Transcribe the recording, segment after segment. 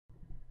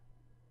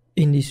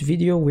In this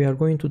video we are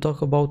going to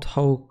talk about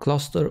how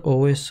cluster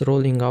OS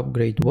rolling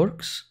upgrade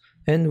works,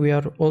 and we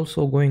are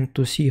also going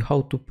to see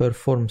how to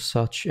perform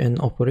such an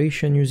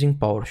operation using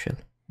PowerShell.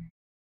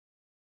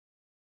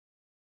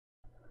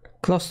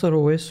 Cluster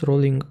OS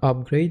rolling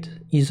upgrade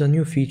is a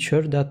new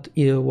feature that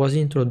was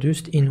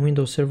introduced in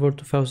Windows Server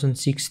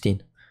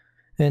 2016,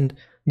 and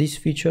this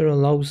feature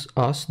allows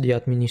us, the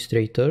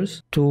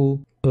administrators,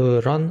 to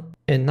run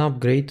an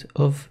upgrade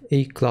of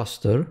a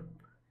cluster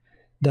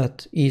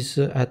that is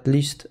at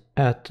least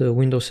at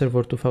Windows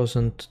Server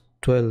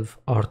 2012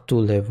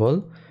 R2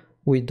 level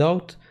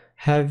without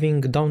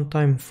having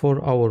downtime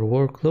for our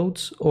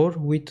workloads or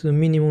with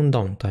minimum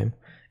downtime,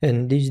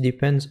 and this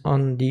depends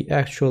on the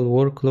actual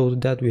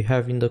workload that we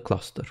have in the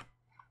cluster.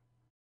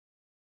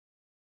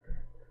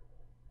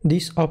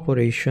 This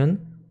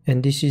operation,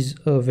 and this is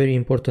a very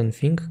important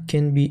thing,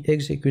 can be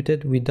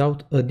executed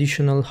without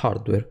additional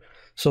hardware.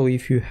 So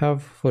if you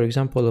have, for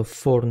example, a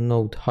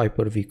 4-node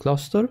Hyper-V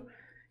cluster,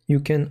 you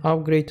can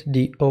upgrade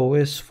the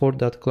OS for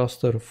that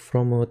cluster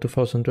from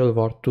 2012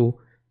 R2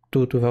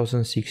 to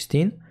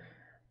 2016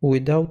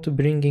 without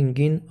bringing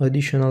in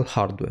additional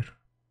hardware.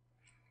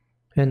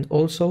 And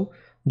also,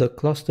 the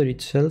cluster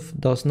itself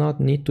does not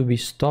need to be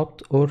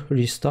stopped or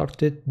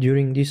restarted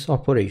during this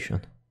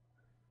operation.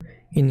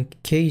 In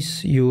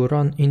case you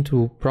run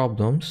into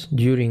problems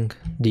during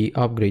the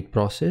upgrade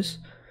process,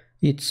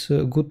 it's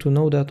good to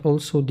know that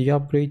also the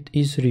upgrade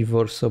is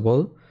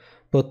reversible,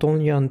 but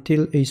only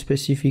until a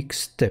specific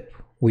step,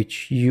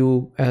 which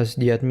you as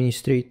the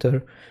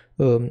administrator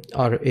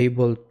are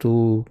able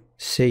to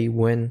say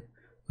when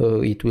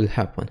it will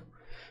happen.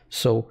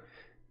 So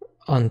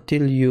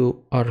until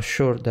you are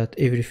sure that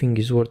everything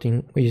is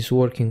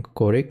working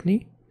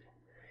correctly,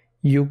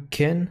 you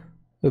can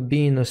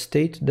be in a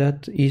state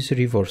that is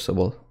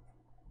reversible.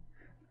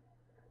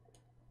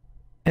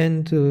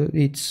 And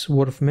it's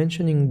worth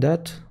mentioning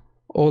that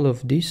all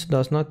of this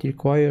does not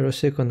require a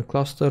second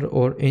cluster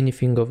or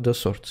anything of the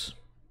sorts.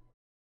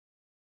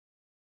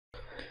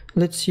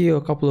 Let's see a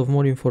couple of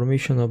more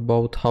information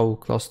about how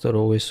cluster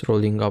OS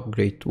rolling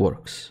upgrade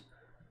works.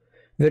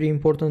 Very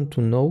important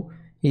to know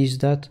is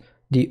that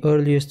the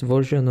earliest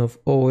version of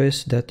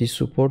OS that is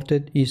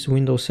supported is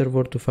Windows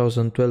Server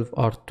 2012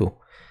 R2.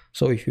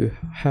 So if you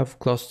have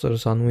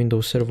clusters on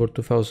Windows Server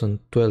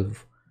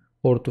 2012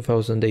 or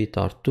 2008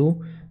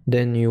 R2,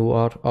 then you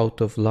are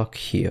out of luck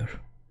here.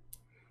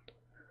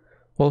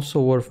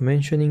 Also worth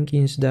mentioning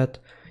is that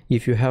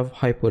if you have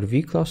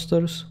Hyper-V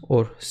clusters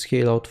or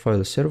scale-out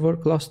file server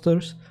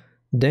clusters,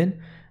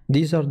 then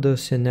these are the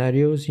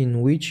scenarios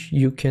in which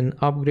you can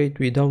upgrade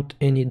without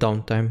any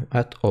downtime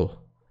at all.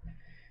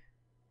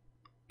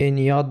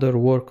 Any other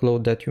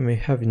workload that you may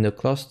have in the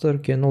cluster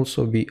can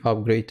also be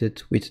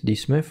upgraded with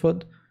this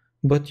method,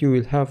 but you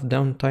will have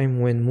downtime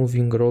when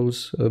moving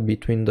roles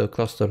between the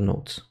cluster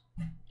nodes.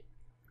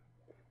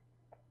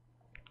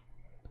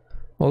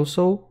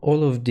 Also,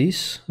 all of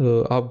this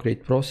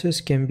upgrade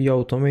process can be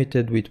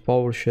automated with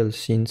PowerShell,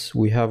 since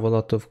we have a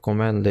lot of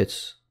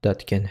commandlets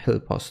that can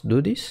help us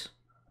do this.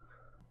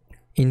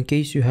 In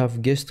case you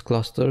have guest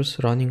clusters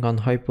running on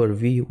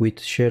Hyper-V with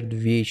shared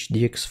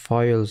VHDX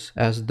files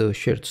as the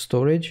shared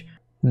storage,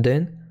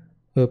 then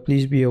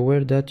please be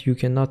aware that you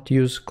cannot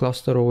use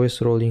cluster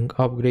OS rolling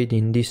upgrade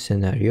in this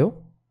scenario.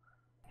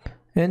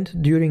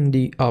 And during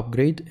the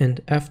upgrade and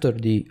after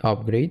the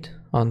upgrade,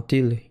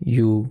 until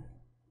you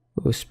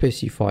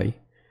specify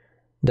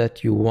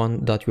that you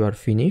are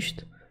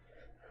finished,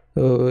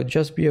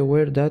 just be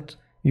aware that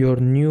your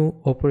new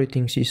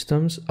operating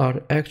systems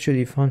are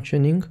actually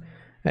functioning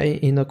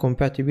in a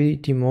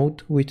compatibility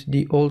mode with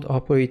the old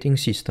operating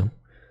system,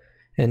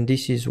 and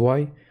this is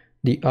why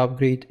the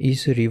upgrade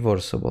is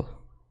reversible.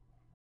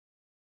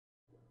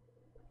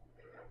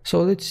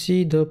 So let's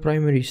see the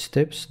primary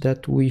steps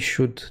that we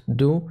should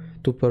do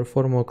to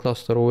perform a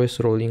cluster OS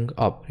rolling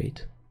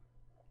upgrade.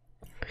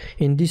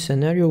 In this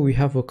scenario, we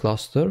have a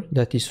cluster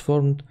that is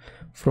formed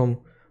from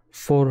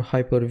 4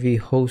 Hyper-V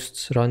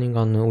hosts running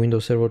on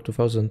Windows Server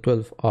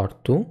 2012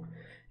 R2,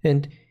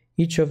 and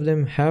each of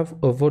them have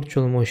a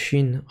virtual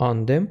machine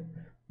on them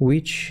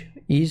which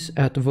is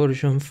at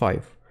version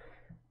 5.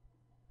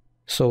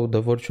 So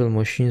the virtual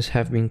machines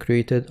have been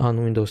created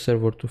on Windows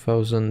Server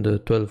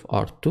 2012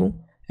 R2,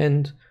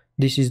 and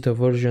this is the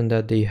version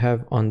that they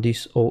have on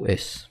this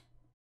OS.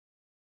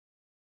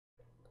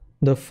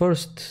 The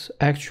first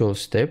actual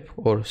step,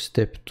 or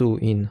step 2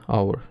 in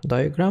our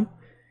diagram,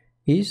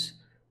 is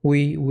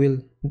we will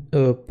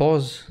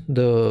pause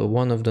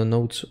one of the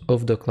nodes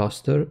of the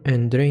cluster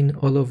and drain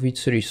all of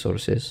its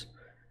resources.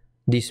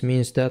 This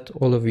means that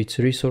all of its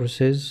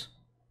resources,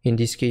 in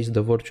this case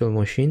the virtual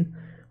machine,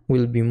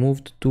 will be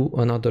moved to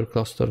another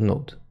cluster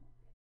node.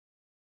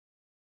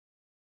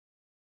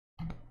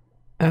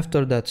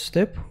 After that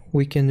step,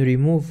 we can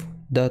remove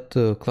that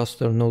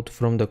cluster node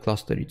from the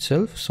cluster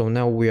itself. So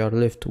now we are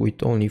left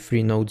with only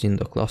 3 nodes in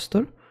the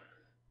cluster,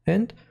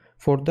 and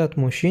for that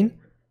machine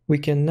we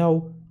can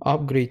now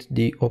upgrade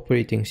the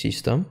operating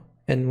system.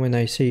 And when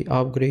I say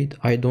upgrade,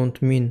 I don't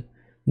mean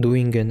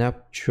doing an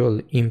actual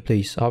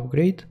in-place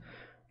upgrade,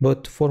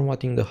 but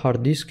formatting the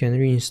hard disk and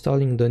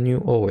reinstalling the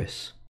new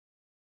OS.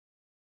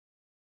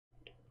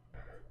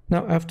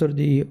 Now after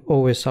the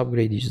OS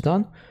upgrade is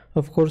done,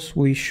 of course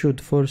we should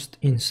first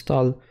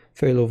install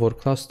failover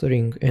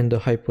clustering and the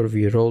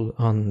Hyper-V role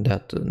on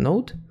that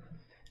node.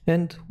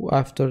 And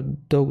after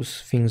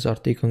those things are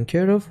taken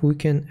care of, we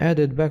can add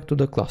it back to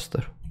the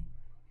cluster.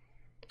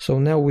 So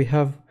now we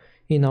have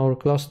in our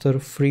cluster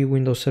 3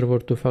 Windows Server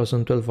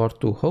 2012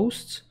 R2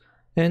 hosts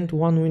and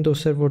 1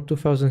 Windows Server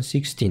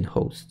 2016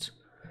 hosts.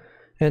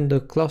 And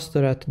the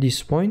cluster at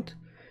this point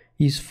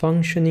is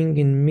functioning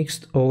in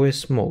mixed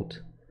OS mode,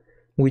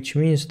 which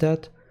means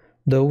that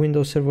the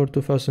Windows Server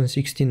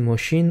 2016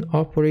 machine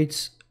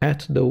operates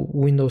at the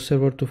Windows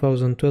Server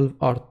 2012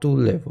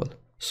 R2 level,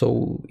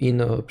 so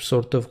in a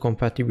sort of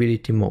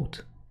compatibility mode.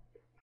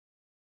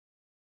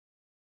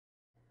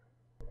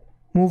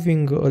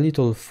 Moving a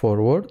little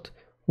forward,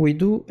 we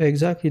do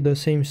exactly the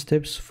same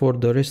steps for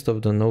the rest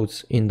of the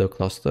nodes in the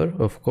cluster,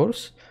 of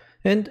course,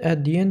 and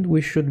at the end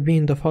we should be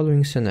in the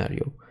following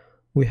scenario.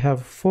 We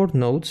have 4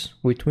 nodes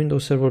with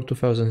Windows Server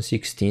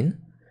 2016,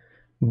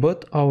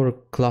 but our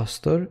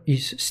cluster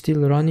is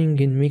still running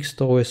in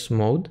mixed OS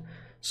mode,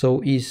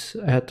 so is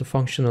at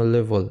functional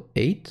level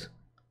 8,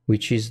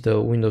 which is the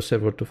Windows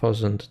Server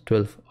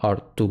 2012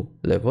 R2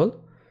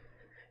 level.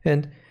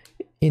 And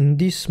in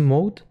this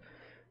mode,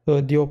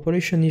 the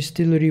operation is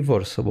still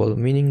reversible,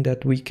 meaning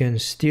that we can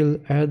still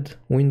add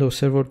Windows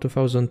Server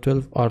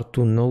 2012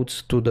 R2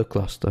 nodes to the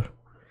cluster.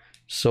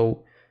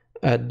 So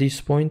at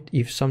this point,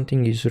 if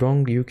something is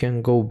wrong, you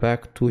can go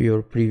back to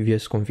your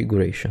previous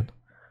configuration.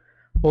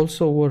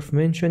 Also worth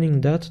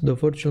mentioning that the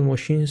virtual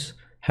machines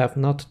have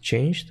not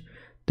changed,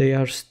 they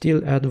are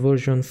still at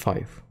version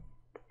 5.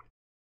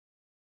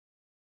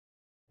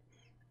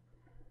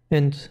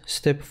 And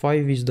step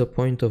 5 is the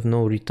point of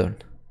no return.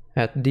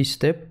 At this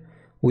step,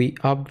 we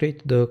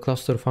upgrade the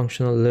cluster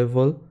functional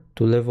level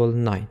to level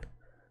 9.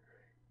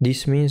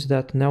 This means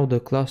that now the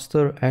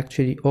cluster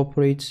actually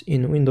operates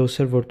in Windows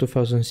Server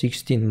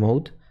 2016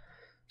 mode,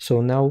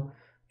 so now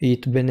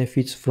it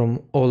benefits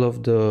from all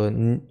of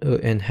the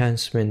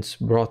enhancements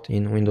brought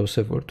in Windows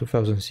Server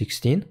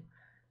 2016,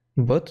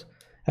 but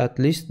at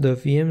least the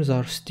VMs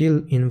are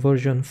still in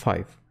version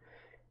 5,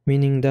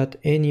 meaning that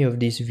any of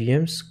these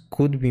VMs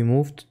could be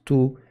moved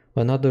to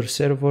another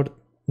server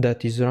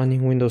that is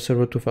running Windows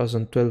Server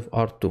 2012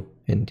 R2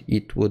 and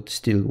it would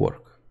still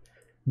work.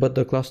 But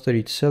the cluster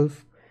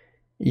itself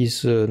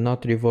is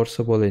not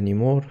reversible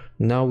anymore.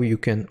 Now you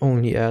can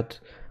only add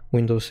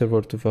Windows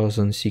Server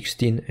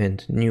 2016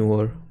 and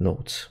newer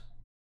nodes.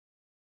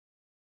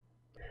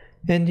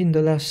 And in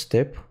the last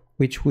step,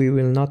 which we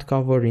will not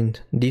cover in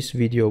this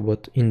video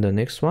but in the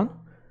next one,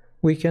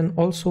 we can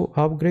also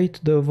upgrade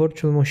the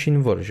virtual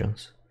machine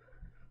versions.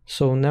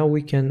 So now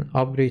we can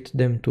upgrade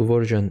them to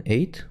version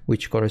 8,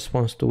 which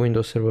corresponds to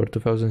Windows Server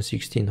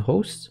 2016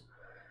 hosts.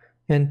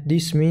 And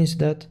this means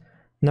that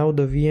now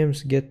the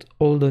VMs get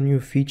all the new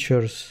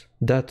features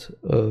that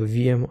a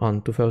VM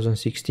on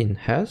 2016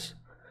 has,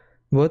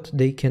 but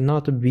they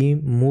cannot be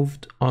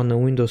moved on a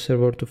Windows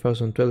Server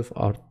 2012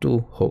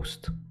 R2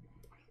 host.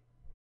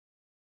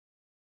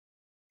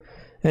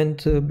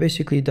 And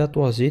basically that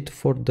was it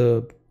for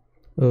the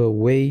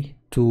way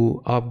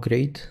to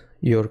upgrade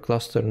your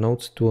cluster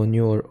nodes to a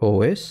newer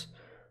OS,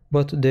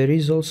 but there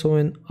is also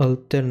an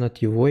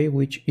alternative way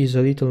which is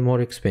a little more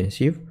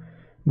expensive,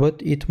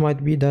 but it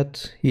might be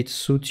that it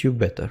suits you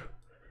better.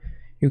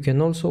 You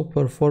can also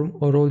perform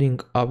a rolling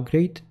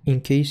upgrade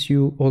in case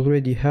you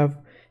already have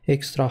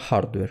extra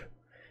hardware,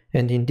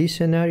 and in this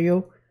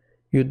scenario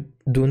you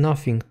do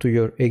nothing to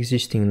your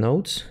existing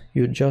nodes,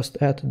 you just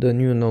add the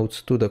new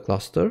nodes to the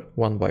cluster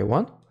one by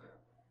one,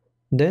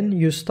 then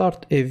you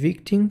start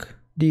evicting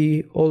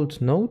the old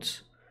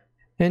nodes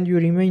and you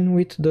remain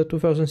with the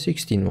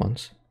 2016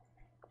 ones.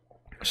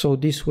 So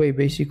this way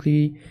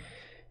basically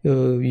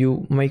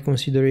you may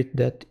consider it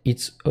that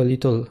it's a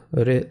little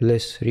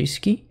less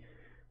risky,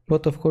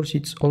 but of course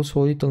it's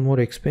also a little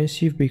more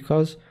expensive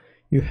because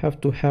you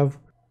have to have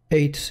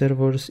 8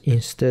 servers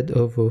instead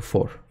of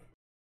 4.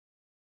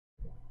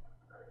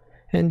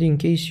 And in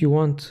case you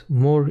want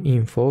more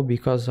info,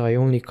 because I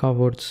only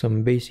covered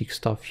some basic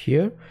stuff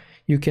here,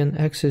 you can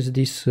access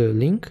this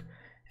link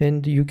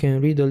and you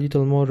can read a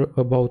little more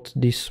about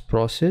this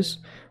process.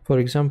 For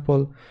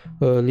example,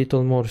 a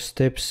little more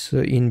steps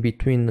in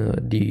between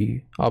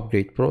the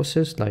upgrade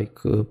process, like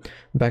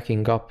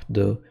backing up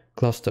the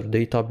cluster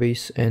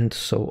database and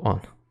so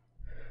on.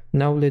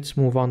 Now let's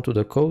move on to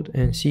the code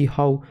and see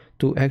how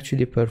to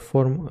actually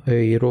perform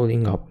a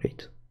rolling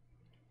upgrade.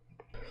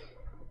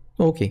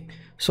 Okay,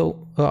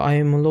 so I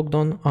am logged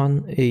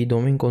on a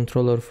domain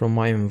controller from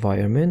my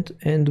environment,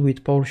 and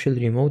with PowerShell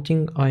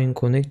remoting I am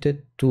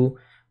connected to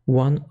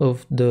one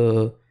of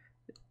the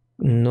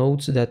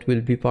nodes that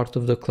will be part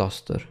of the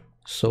cluster.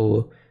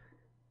 So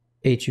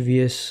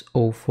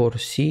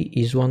HVS04C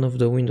is one of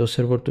the Windows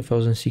Server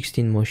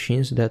 2016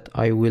 machines that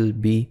I will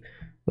be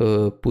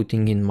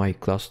putting in my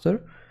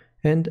cluster,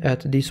 and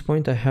at this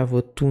point I have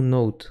a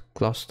 2-node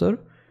cluster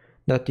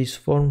that is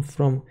formed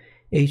from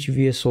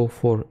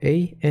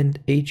HVS04A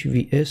and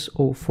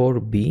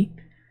HVS04B,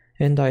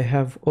 and I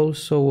have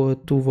also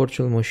two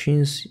virtual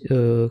machines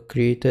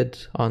created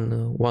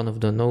on one of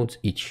the nodes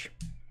each.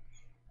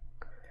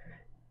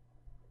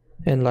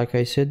 And like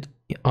I said,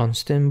 on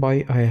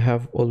standby I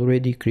have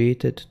already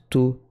created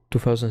two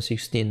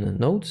 2016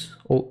 nodes,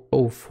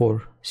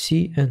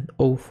 04C and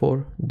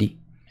 04D,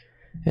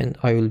 and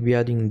I will be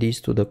adding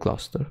these to the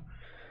cluster.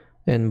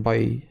 And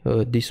by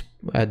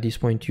at this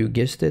point, you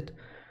guessed it,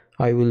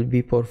 I will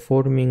be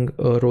performing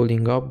a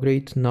rolling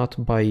upgrade,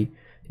 not by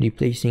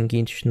replacing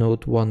each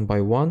node one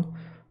by one,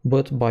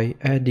 but by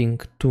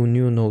adding two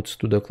new nodes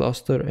to the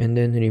cluster and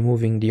then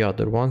removing the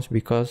other ones,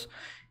 because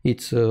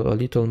it's a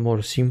little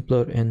more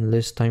simpler and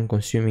less time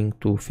consuming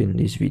to film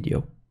this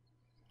video.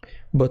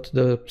 But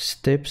the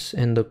steps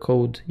and the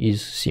code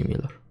is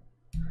similar.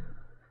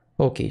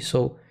 Okay,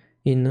 so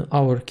in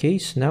our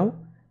case now,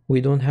 we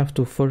don't have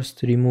to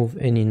first remove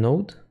any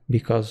node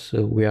because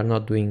we are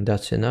not doing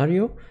that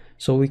scenario.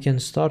 So we can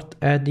start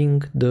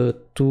adding the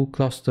two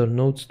cluster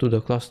nodes to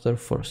the cluster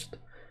first.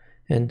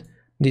 And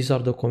these are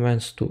the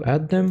commands to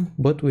add them,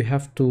 but we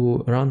have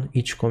to run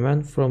each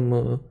command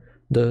from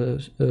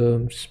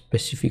the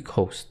specific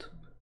host.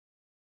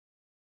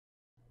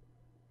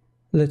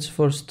 Let's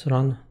first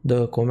run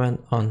the command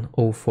on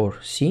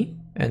 04C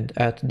and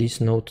add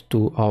this node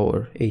to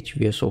our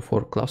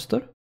HVS04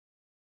 cluster.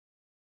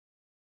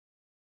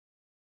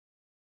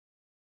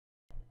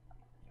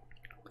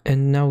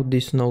 And now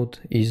this node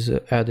is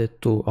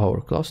added to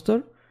our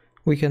cluster.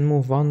 We can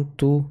move on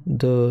to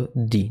the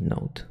D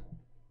node.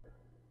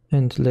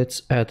 And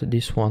let's add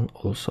this one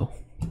also.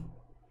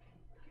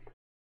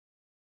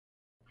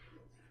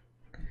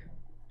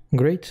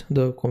 Great,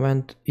 the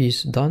command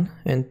is done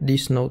and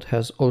this node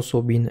has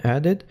also been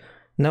added.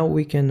 Now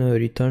we can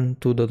return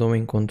to the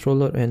domain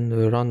controller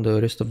and run the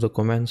rest of the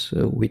commands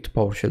with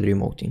PowerShell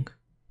remoting.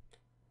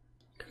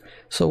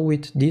 So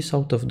with this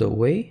out of the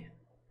way,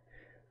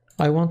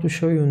 I want to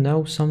show you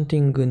now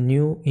something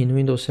new in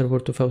Windows Server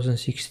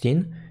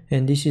 2016,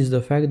 and this is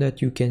the fact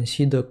that you can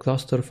see the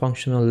cluster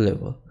functional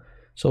level.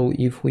 So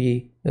if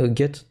we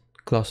get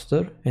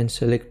cluster and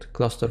select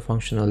cluster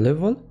functional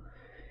level,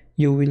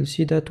 you will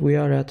see that we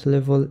are at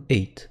level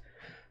 8,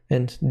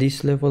 and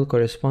this level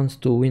corresponds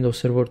to Windows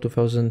Server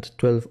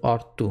 2012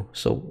 R2,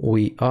 so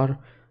we are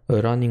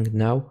running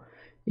now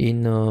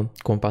in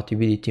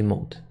compatibility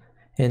mode.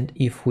 And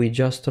if we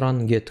just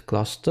run get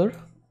cluster,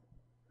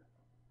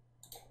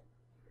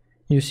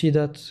 you see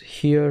that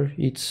here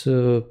it's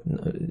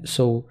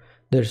so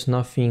there's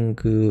nothing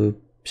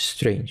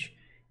strange.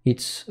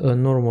 It's a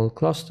normal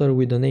cluster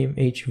with the name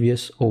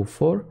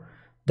HVS04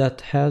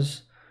 that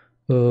has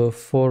 4,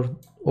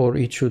 or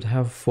it should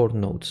have 4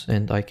 nodes,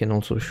 and I can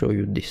also show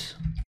you this.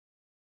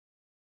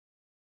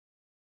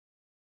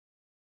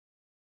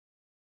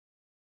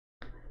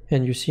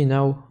 And you see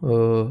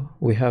now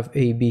we have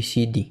A, B,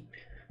 C, D.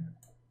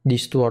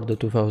 These two are the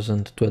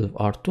 2012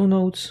 R2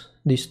 nodes,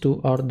 these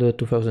two are the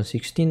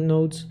 2016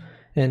 nodes,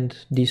 and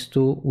these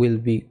two will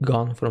be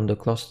gone from the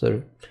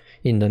cluster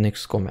in the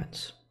next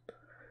commands.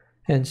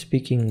 And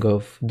speaking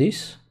of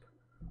this,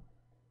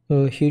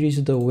 here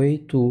is the way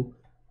to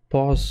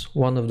pause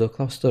one of the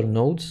cluster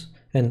nodes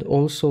and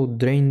also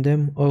drain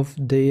them of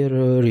their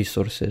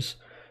resources.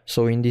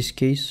 So in this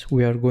case,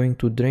 we are going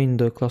to drain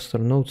the cluster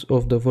nodes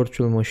of the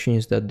virtual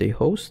machines that they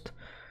host,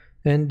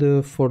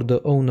 and for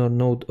the owner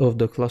node of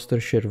the cluster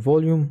share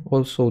volume,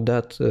 also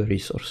that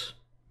resource.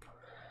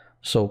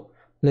 So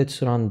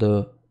let's run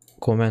the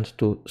command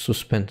to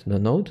suspend the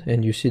node,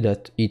 and you see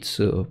that it's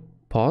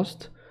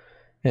paused,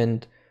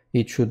 and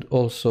it should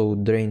also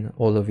drain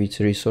all of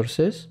its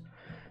resources.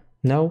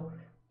 Now,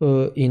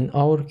 in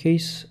our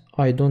case,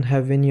 I don't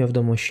have any of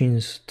the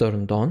machines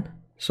turned on,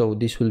 so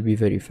this will be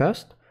very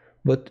fast.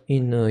 But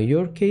in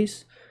your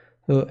case,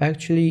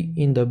 actually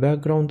in the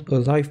background, a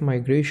live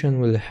migration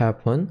will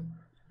happen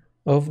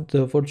of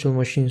the virtual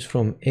machines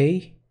from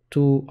A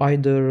to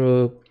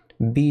either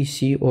B,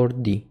 C, or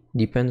D.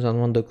 Depends on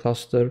what the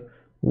cluster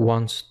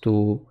wants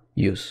to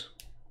use.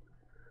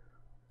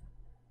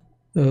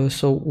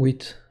 So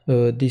with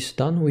this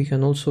done, we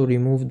can also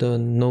remove the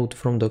node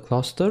from the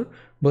cluster,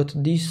 but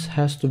this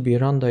has to be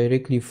run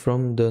directly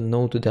from the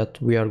node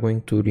that we are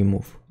going to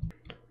remove.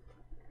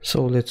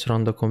 So let's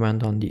run the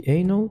command on the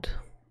A node.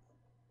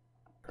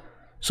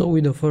 So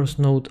with the first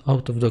node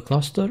out of the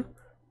cluster,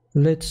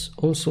 let's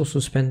also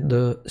suspend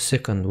the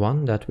second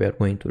one that we are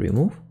going to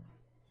remove.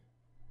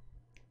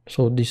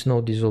 So this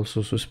node is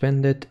also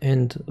suspended,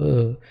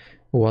 and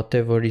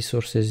whatever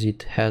resources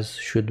it has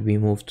should be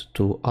moved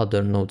to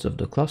other nodes of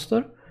the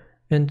cluster.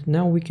 And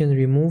now we can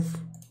remove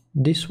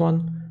this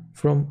one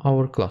from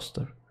our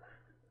cluster.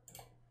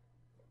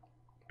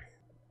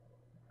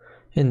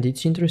 And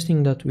it's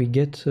interesting that we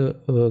get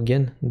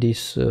again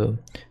this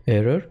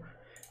error,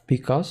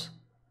 because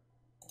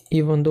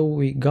even though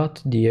we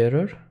got the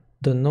error,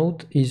 the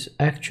node is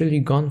actually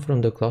gone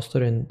from the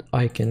cluster, and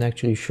I can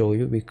actually show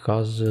you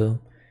because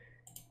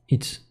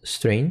it's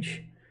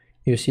strange.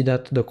 You see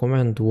that the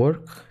command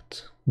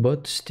worked,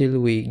 but still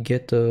we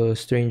get a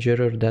strange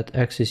error that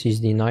access is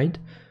denied.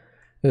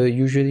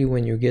 Usually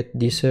when you get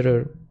this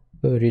error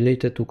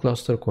related to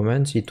cluster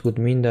commands, it would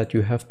mean that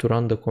you have to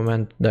run the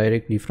command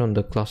directly from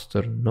the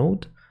cluster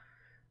node,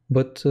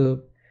 but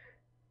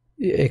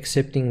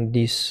accepting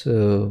this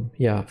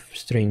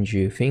strange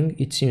thing,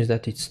 it seems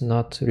that it's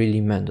not really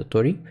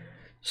mandatory.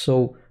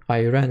 So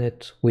I ran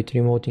it with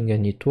remoting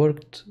and it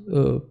worked.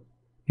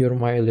 Your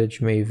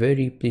mileage may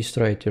vary, please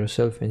try it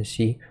yourself and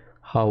see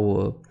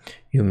how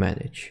you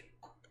manage.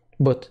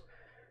 But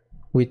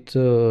with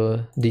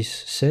this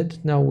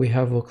said, now we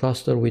have a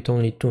cluster with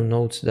only 2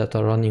 nodes that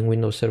are running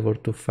Windows Server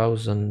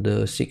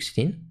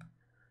 2016,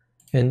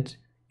 and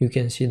you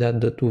can see that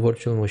the 2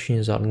 virtual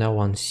machines are now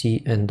on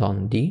C and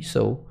on D,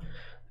 so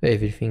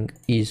everything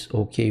is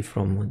okay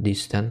from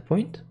this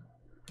standpoint.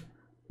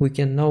 We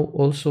can now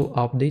also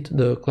update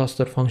the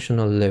cluster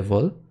functional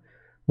level,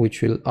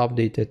 which will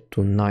update it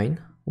to 9,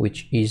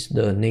 which is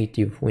the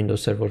native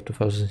Windows Server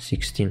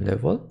 2016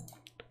 level.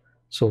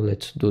 So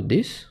let's do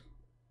this.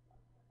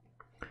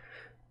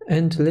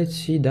 And let's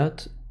see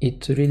that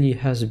it really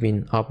has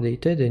been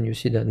updated, and you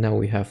see that now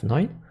we have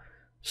 9.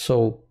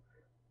 So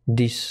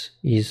this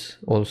is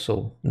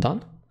also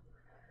done.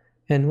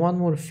 And one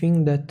more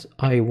thing that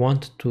I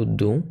want to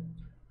do,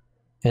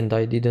 and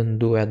I didn't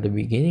do at the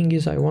beginning,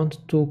 is I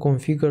want to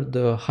configure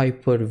the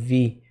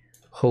Hyper-V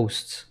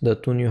hosts, the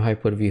 2 new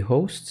Hyper-V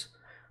hosts,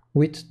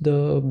 with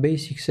the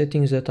basic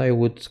settings that I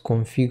would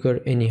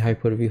configure any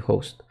Hyper-V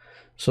host.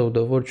 So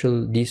the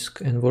virtual disk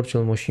and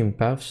virtual machine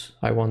paths,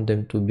 I want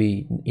them to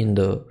be in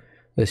the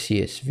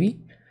CSV,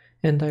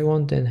 and I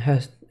want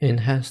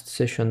enhanced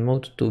session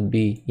mode to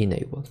be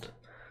enabled.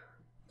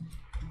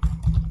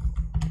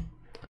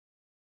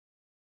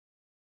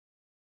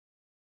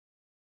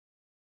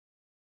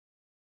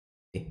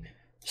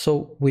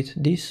 So with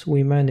this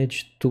we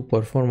managed to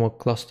perform a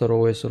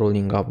ClusterOS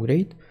rolling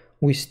upgrade.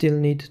 We still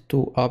need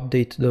to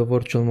update the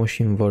virtual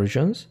machine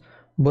versions,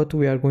 but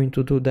we are going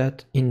to do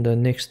that in the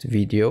next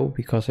video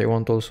because I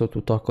want also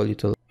to talk a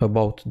little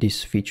about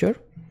this feature.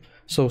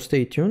 So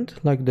stay tuned,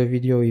 like the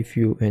video if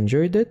you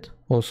enjoyed it,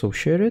 also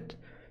share it,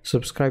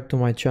 subscribe to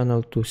my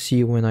channel to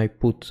see when I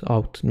put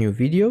out new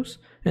videos,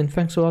 and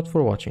thanks a lot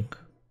for watching.